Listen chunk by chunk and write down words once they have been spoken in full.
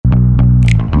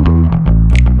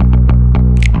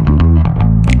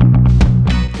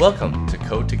Welcome to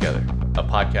Code Together, a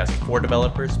podcast for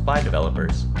developers by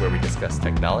developers, where we discuss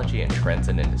technology and trends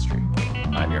in industry.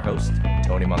 I'm your host,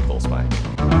 Tony Montkolsmai.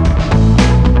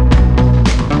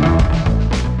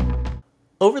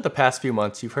 Over the past few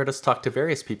months, you've heard us talk to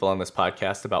various people on this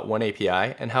podcast about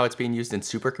OneAPI and how it's being used in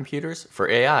supercomputers, for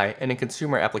AI, and in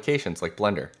consumer applications like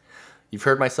Blender. You've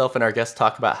heard myself and our guests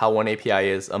talk about how OneAPI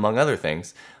is, among other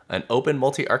things, an open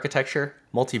multi-architecture,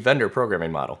 multi-vendor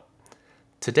programming model.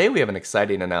 Today we have an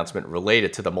exciting announcement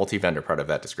related to the multi-vendor part of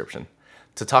that description.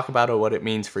 To talk about what it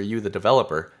means for you, the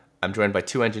developer, I'm joined by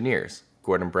two engineers,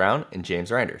 Gordon Brown and James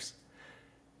Reinders.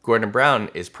 Gordon Brown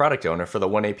is product owner for the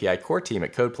OneAPI core team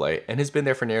at CodePlay and has been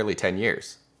there for nearly 10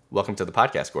 years. Welcome to the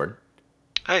podcast, Gordon.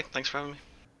 Hi, thanks for having me.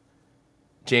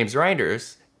 James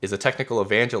Reinders is a technical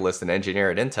evangelist and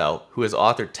engineer at Intel who has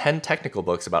authored 10 technical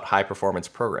books about high-performance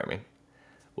programming.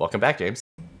 Welcome back, James.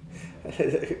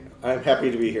 I'm happy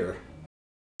to be here.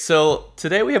 So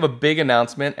today we have a big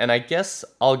announcement, and I guess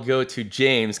I'll go to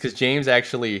James because James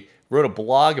actually wrote a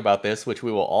blog about this, which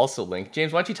we will also link.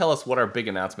 James, why don't you tell us what our big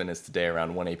announcement is today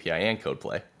around OneAPI and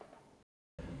CodePlay?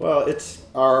 Well, it's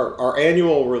our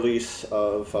annual release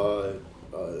of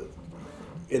Intel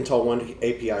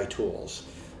OneAPI tools.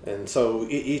 And so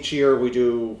each year we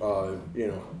do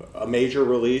a major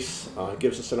release. It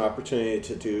gives us an opportunity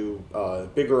to do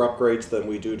bigger upgrades than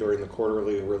we do during the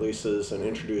quarterly releases and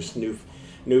introduce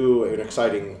new and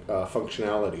exciting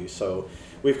functionality. So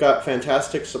we've got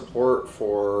fantastic support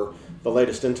for the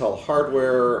latest Intel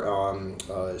hardware,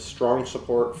 strong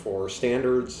support for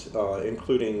standards,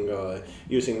 including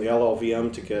using the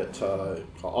LLVM to get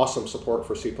awesome support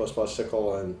for C++,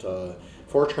 SYCL, and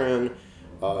Fortran,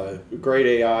 great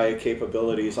AI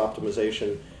capabilities,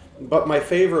 optimization. But my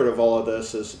favorite of all of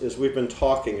this is we've been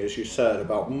talking, as you said,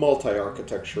 about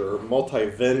multi-architecture,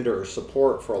 multi-vendor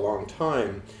support for a long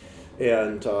time.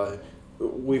 And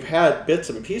we've had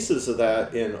bits and pieces of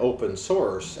that in open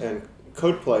source, and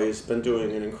CodePlay has been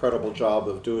doing an incredible job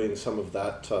of doing some of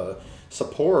that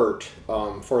support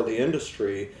for the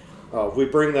industry. We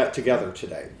bring that together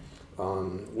today.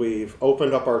 We've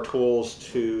opened up our tools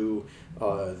to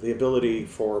the ability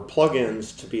for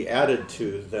plugins to be added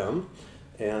to them,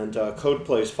 and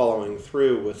CodePlay is following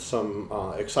through with some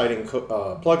exciting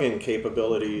plugin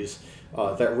capabilities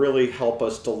that really help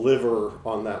us deliver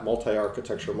on that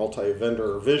multi-architecture,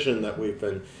 multi-vendor vision that we've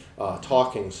been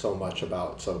talking so much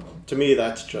about. So to me,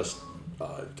 that's just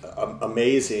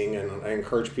amazing, and I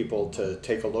encourage people to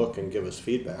take a look and give us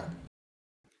feedback.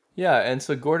 Yeah, and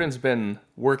so Gordon's been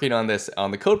working on this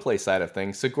on the CodePlay side of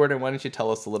things. So Gordon, why don't you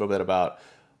tell us a little bit about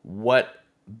what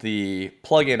the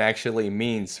plugin actually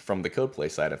means from the CodePlay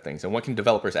side of things, and what can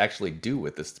developers actually do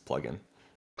with this plugin?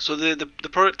 So the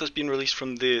product that's been released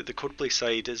from the CodePlay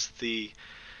side is the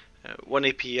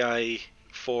OneAPI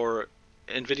for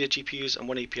NVIDIA GPUs and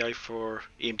OneAPI for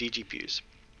AMD GPUs.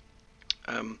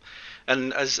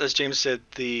 And as James said,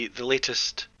 the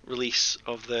latest release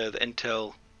of the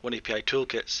Intel OneAPI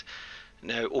toolkits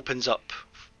now opens up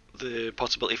the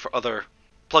possibility for other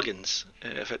plugins,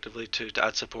 effectively to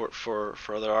add support for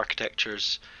other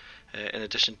architectures in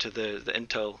addition to the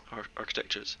Intel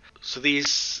architectures. So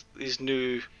these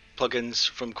new plugins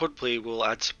from CodePlay will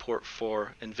add support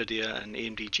for NVIDIA and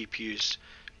AMD GPUs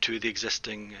to the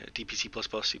existing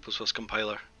DP++, C++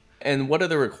 compiler. And what are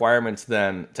the requirements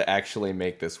then to actually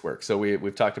make this work? So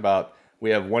we've talked about,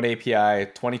 we have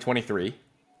OneAPI 2023,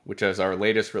 which is our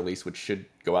latest release, which should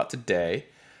go out today.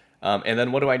 And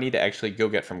then what do I need to actually go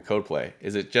get from CodePlay?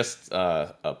 Is it just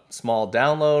a small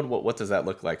download? What does that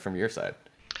look like from your side?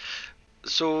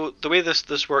 So the way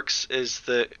this works is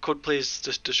that CodePlay is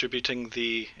just distributing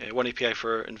the OneAPI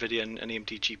for NVIDIA and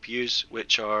AMD GPUs,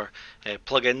 which are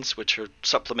plugins which are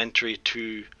supplementary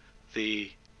to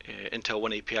the Intel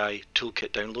OneAPI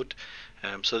toolkit download.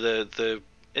 So the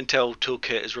Intel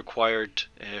toolkit is required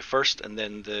first, and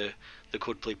then the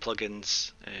CodePlay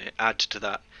plugins add to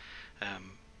that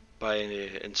by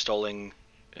installing,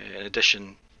 in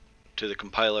addition to the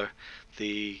compiler,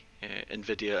 the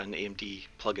NVIDIA and AMD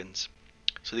plugins.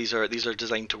 So these are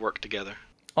designed to work together.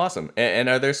 Awesome. And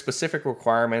are there specific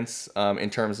requirements in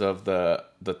terms of the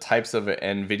types of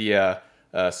NVIDIA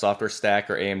software stack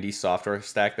or AMD software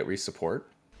stack that we support?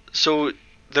 So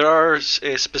there are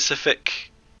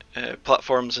specific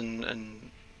platforms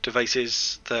and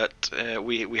devices that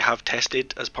we have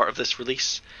tested as part of this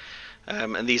release,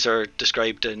 and these are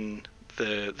described in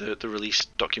the release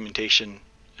documentation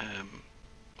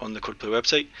on the CodePlay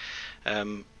website.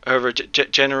 However,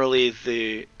 generally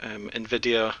the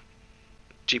NVIDIA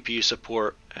GPU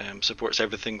support supports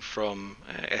everything from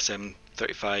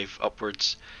SM35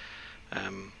 upwards,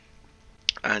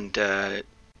 and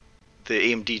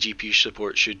the AMD GPU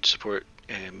support should support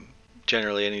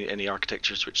generally any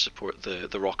architectures which support the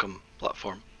ROCm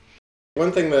platform.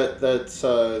 One thing that's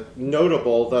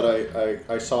notable that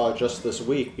I saw just this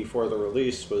week before the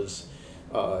release was,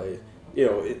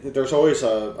 there's always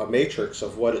a matrix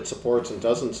of what it supports and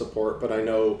doesn't support, but I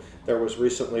know there was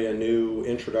recently a new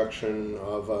introduction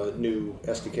of a new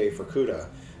SDK for CUDA,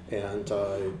 and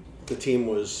the team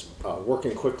was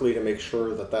working quickly to make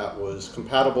sure that was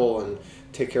compatible and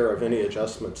take care of any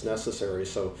adjustments necessary.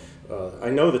 So I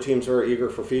know the team's very eager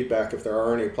for feedback if there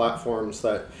are any platforms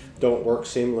that don't work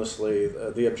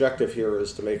seamlessly. The objective here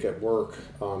is to make it work.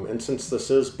 And since this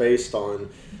is based on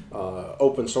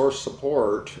open source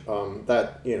support,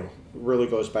 that really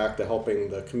goes back to helping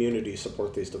the community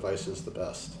support these devices the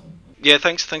best. Yeah,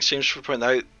 thanks James for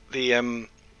pointing out.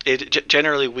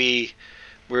 Generally we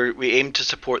aim to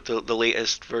support the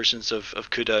latest versions of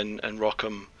CUDA and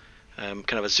ROCm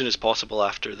kind of as soon as possible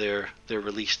after they're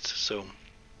released. So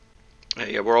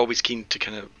we're always keen to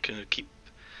kind of keep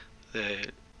the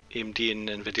AMD and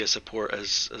NVIDIA support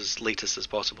as latest as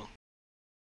possible.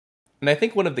 And I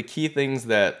think one of the key things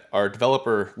that our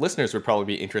developer listeners would probably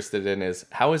be interested in is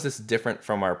how is this different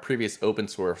from our previous open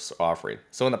source offering?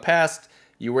 So in the past,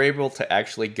 you were able to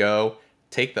actually go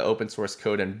take the open source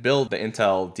code and build the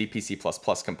Intel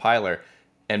DPC++ compiler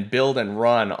and build and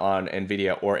run on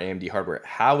NVIDIA or AMD hardware.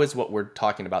 How is what we're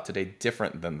talking about today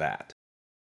different than that?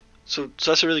 So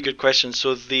that's a really good question.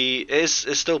 So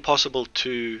it's still possible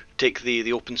to take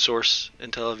the open source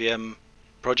Intel LVM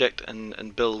project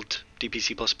and build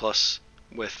DPC++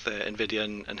 with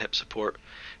NVIDIA and HIP support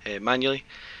manually.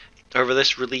 However,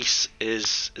 this release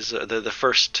is the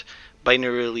first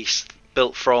binary release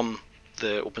built from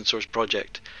the open source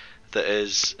project that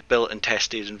is built and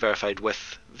tested and verified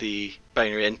with the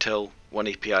binary Intel One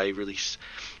API release.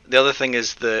 The other thing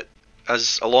is that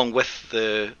along with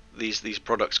these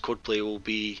products, CodePlay will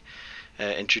be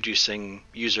introducing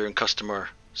user and customer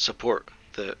support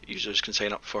that users can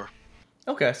sign up for.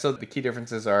 Okay, so the key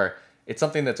differences are it's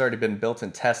something that's already been built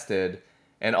and tested,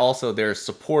 and also there's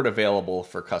support available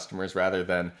for customers rather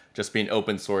than just being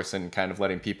open source and kind of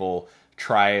letting people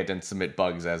try it and submit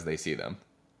bugs as they see them.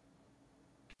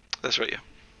 That's right, yeah.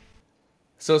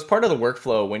 So as part of the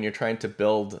workflow, when you're trying to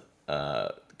build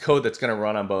code that's going to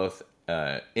run on both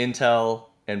Intel,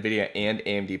 NVIDIA, and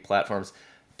AMD platforms,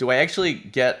 do I actually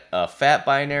get a fat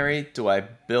binary? Do I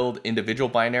build individual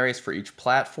binaries for each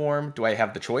platform? Do I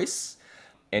have the choice?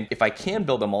 And if I can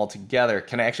build them all together,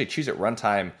 can I actually choose at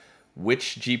runtime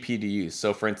which GPU to use?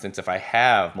 So for instance, if I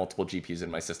have multiple GPUs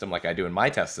in my system, like I do in my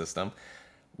test system,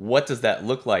 what does that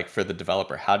look like for the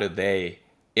developer? How do they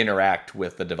interact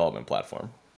with the development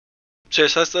platform? So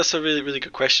yes, that's a really, really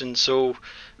good question. So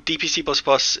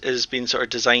DPC++ is being sort of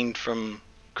designed from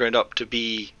ground up to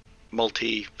be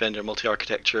multi-vendor,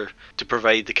 multi-architecture to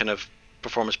provide the kind of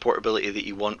performance portability that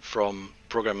you want from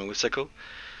programming with SYCL.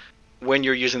 When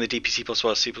you're using the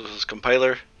DPC++ C++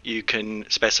 compiler, you can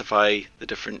specify the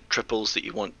different triples that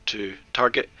you want to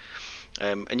target,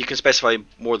 and you can specify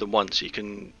more than one, so you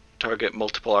can target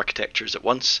multiple architectures at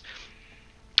once.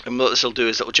 And what this will do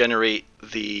is it will generate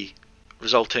the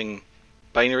resulting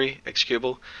binary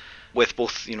executable with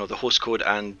both the host code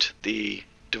and the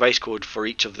device code for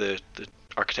each of the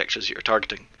architectures that you're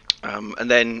targeting.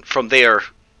 And then from there,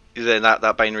 then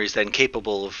that binary is then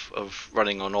capable of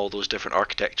running on all those different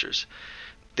architectures.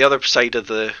 The other side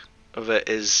of it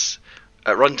is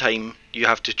at runtime you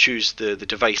have to choose the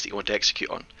device that you want to execute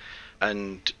on,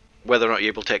 and whether or not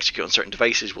you're able to execute on certain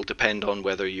devices will depend on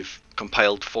whether you've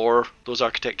compiled for those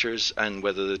architectures and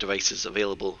whether the device is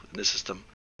available in the system.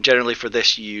 Generally for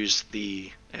this you use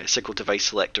the SYCL device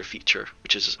selector feature,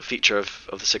 which is a feature of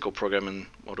the SYCL programming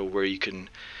model where you can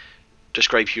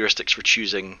describe heuristics for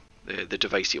choosing the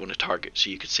device you want to target. So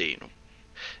you could say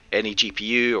any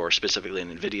GPU, or specifically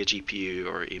an NVIDIA GPU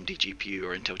or AMD GPU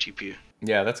or Intel GPU.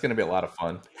 Yeah, that's going to be a lot of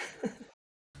fun.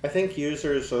 I think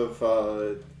users of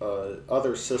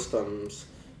other systems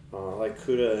like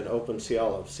CUDA and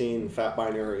OpenCL have seen fat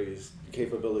binaries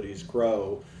capabilities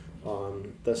grow.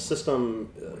 The system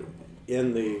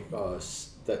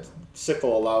that SYCL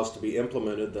allows to be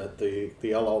implemented, that the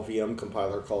LLVM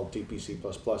compiler called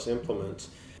DPC++ implements,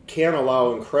 can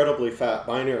allow incredibly fat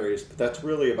binaries, but that's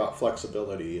really about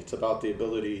flexibility. It's about the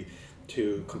ability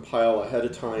to compile ahead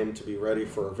of time to be ready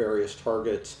for various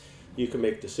targets. You can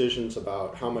make decisions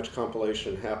about how much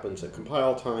compilation happens at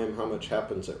compile time, how much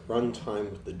happens at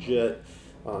runtime with the JIT.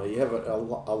 You have a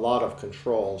lot of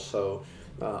control. So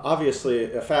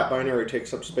obviously a fat binary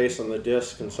takes up space on the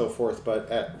disk and so forth, but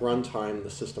at runtime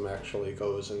the system actually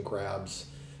goes and grabs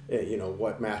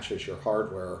what matches your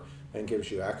hardware. and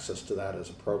gives you access to that as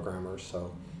a programmer.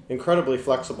 So incredibly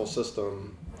flexible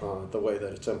system, the way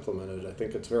that it's implemented. I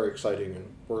think it's very exciting and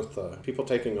worth people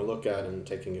taking a look at and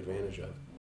taking advantage of.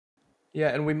 Yeah,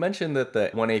 and we mentioned that the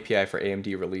One API for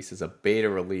AMD release is a beta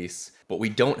release, but we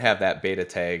don't have that beta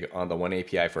tag on the One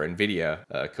API for NVIDIA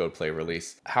CodePlay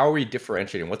release. How are we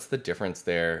differentiating? What's the difference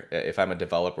there if I'm a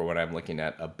developer when I'm looking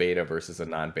at a beta versus a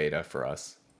non-beta for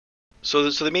us? So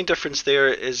the main difference there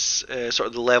is sort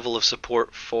of the level of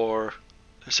support for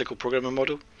a SQL programming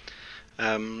model.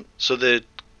 So the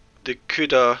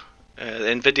CUDA, the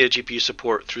NVIDIA GPU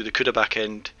support through the CUDA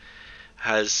backend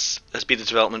has been in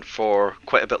development for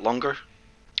quite a bit longer,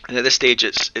 and at this stage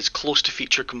it's close to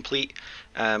feature complete,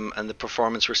 and the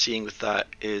performance we're seeing with that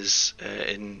is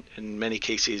in many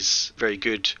cases very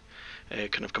good,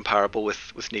 kind of comparable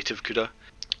with native CUDA.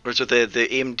 Whereas with the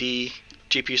AMD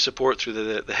GPU support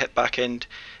through the HIP backend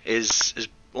is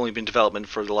only been in development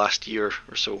for the last year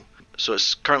or so. So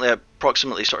it's currently at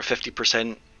approximately sort of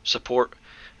 50% support,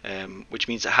 which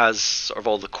means it has sort of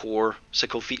all the core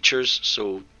SQL features,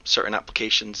 so certain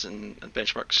applications and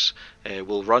benchmarks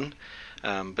will run,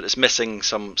 but it's missing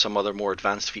some other more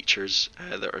advanced features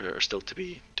that are still to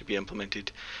be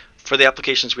implemented. For the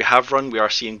applications we have run, we are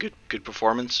seeing good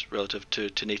performance relative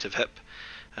to native HIP,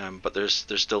 but there's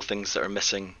still things that are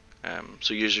missing.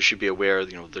 So users should be aware,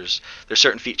 there's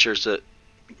certain features that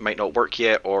might not work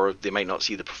yet, or they might not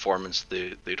see the performance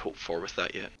they'd hope for with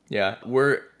that yet. Yeah,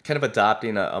 we're kind of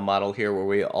adopting a model here where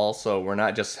we're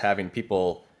not just having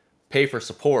people pay for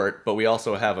support, but we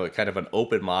also have a kind of an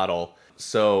open model.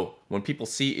 So when people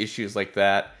see issues like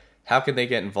that, how can they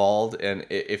get involved? And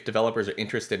if developers are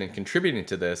interested in contributing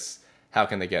to this, how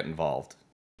can they get involved?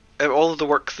 All of the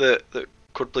work that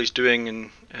CodePlay is doing,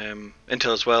 and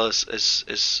Intel as well,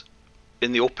 is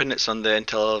in the open. It's on the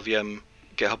Intel LLVM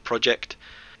GitHub project,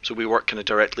 so we work kind of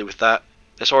directly with that.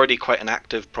 It's already quite an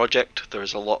active project.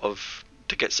 There's a lot of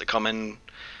tickets that come in.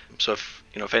 So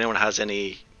if anyone has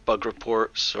any bug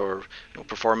reports or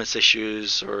performance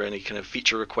issues or any kind of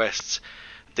feature requests,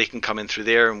 they can come in through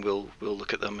there, and we'll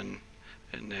look at them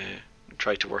and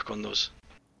try to work on those.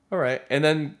 All right. And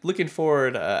then looking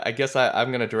forward, I guess I'm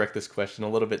going to direct this question a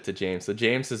little bit to James. So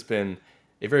James has been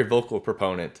a very vocal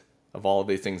proponent of all of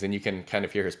these things, and you can kind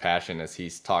of hear his passion as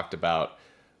he's talked about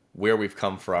where we've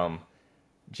come from.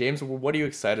 James, what are you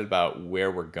excited about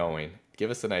where we're going? Give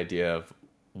us an idea of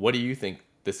what do you think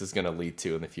this is going to lead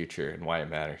to in the future and why it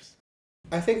matters.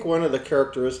 I think one of the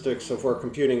characteristics of where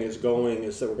computing is going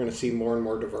is that we're going to see more and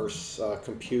more diverse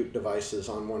compute devices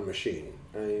on one machine.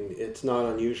 I mean, it's not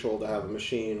unusual to have a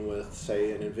machine with,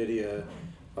 say, an NVIDIA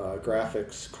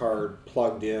graphics card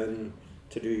plugged in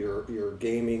to do your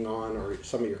gaming on or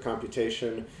some of your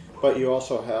computation, but you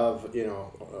also have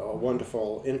a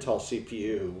wonderful Intel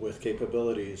CPU with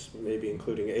capabilities, maybe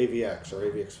including AVX or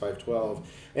AVX 512,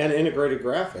 and integrated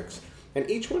graphics. And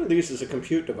each one of these is a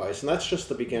compute device, and that's just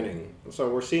the beginning. So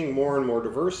we're seeing more and more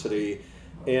diversity,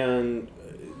 and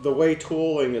the way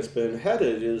tooling has been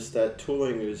headed is that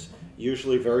tooling is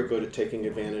usually very good at taking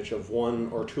advantage of one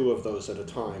or two of those at a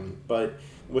time. But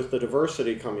with the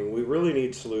diversity coming, we really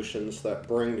need solutions that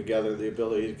bring together the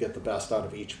ability to get the best out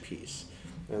of each piece.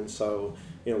 And so,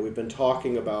 we've been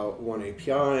talking about One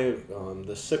API,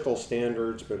 the SYCL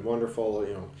standard's been wonderful,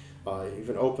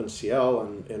 even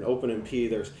OpenCL and OpenMP.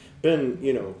 There's been,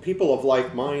 people of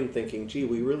like mind thinking, gee,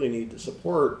 we really need to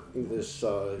support this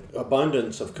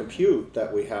abundance of compute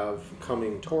that we have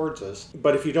coming towards us.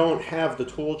 But if you don't have the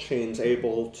tool chains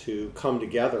able to come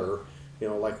together,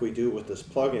 like we do with this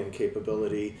plugin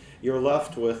capability, you're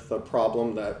left with a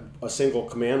problem that a single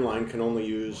command line can only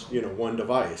use, one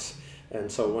device. And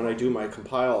so when I do my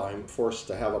compile, I'm forced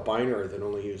to have a binary that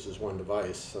only uses one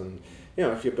device. And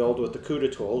if you build with the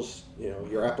CUDA tools,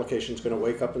 your application's going to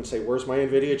wake up and say, where's my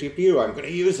NVIDIA GPU? I'm going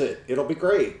to use it. It'll be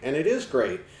great. And it is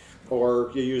great.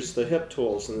 Or you use the HIP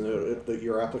tools, and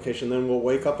your application then will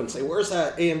wake up and say, where's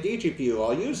that AMD GPU?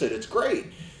 I'll use it. It's great.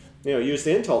 Use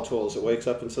the Intel tools. It wakes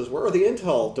up and says, where are the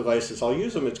Intel devices? I'll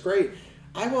use them. It's great.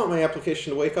 I want my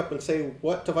application to wake up and say,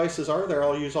 what devices are there?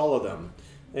 I'll use all of them.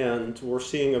 And we're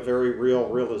seeing a very real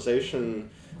realization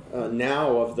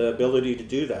now of the ability to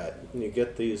do that. And you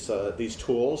get these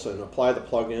tools and apply the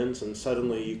plugins, and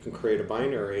suddenly you can create a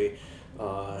binary.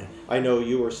 I know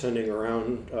you were sending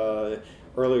around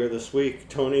earlier this week,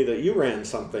 Tony, that you ran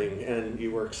something, and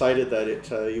you were excited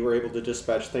that you were able to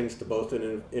dispatch things to both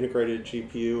an integrated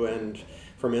GPU and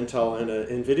from Intel and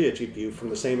an NVIDIA GPU from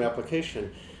the same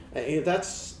application. And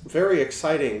that's very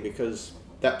exciting because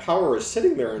that power is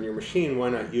sitting there on your machine.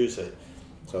 Why not use it?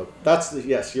 So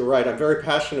yes, you're right. I'm very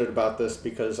passionate about this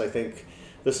because I think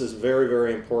this is very,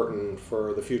 very important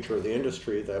for the future of the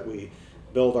industry, that we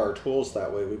build our tools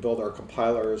that way. We build our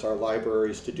compilers, our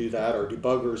libraries to do that, our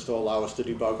debuggers to allow us to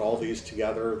debug all these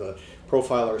together, the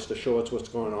profilers to show us what's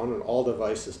going on in all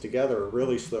devices together,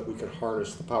 really so that we can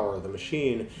harness the power of the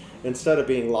machine instead of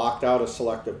being locked out of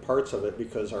selective parts of it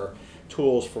because our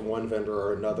tools from one vendor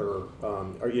or another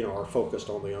are focused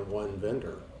only on one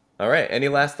vendor. All right. Any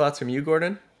last thoughts from you,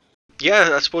 Gordon?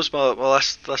 Yeah, I suppose my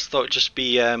last thought would just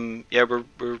be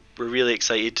we're really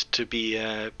excited to be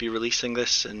releasing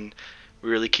this, and we're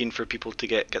really keen for people to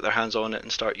get their hands on it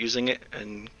and start using it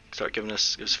and start giving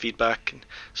us feedback. And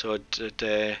so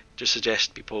I'd just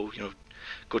suggest people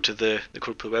go to the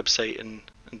CodePlay website and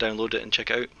download it and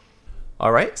check it out.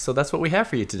 All right, so that's what we have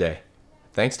for you today.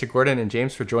 Thanks to Gordon and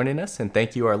James for joining us, and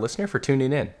thank you, our listener, for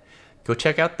tuning in. Go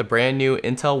check out the brand new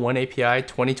Intel One API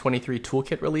 2023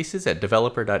 toolkit releases at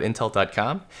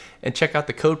developer.intel.com, and check out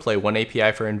the CodePlay One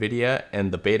API for NVIDIA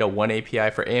and the Beta One API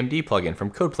for AMD plugin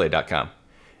from codeplay.com.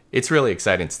 It's really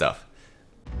exciting stuff.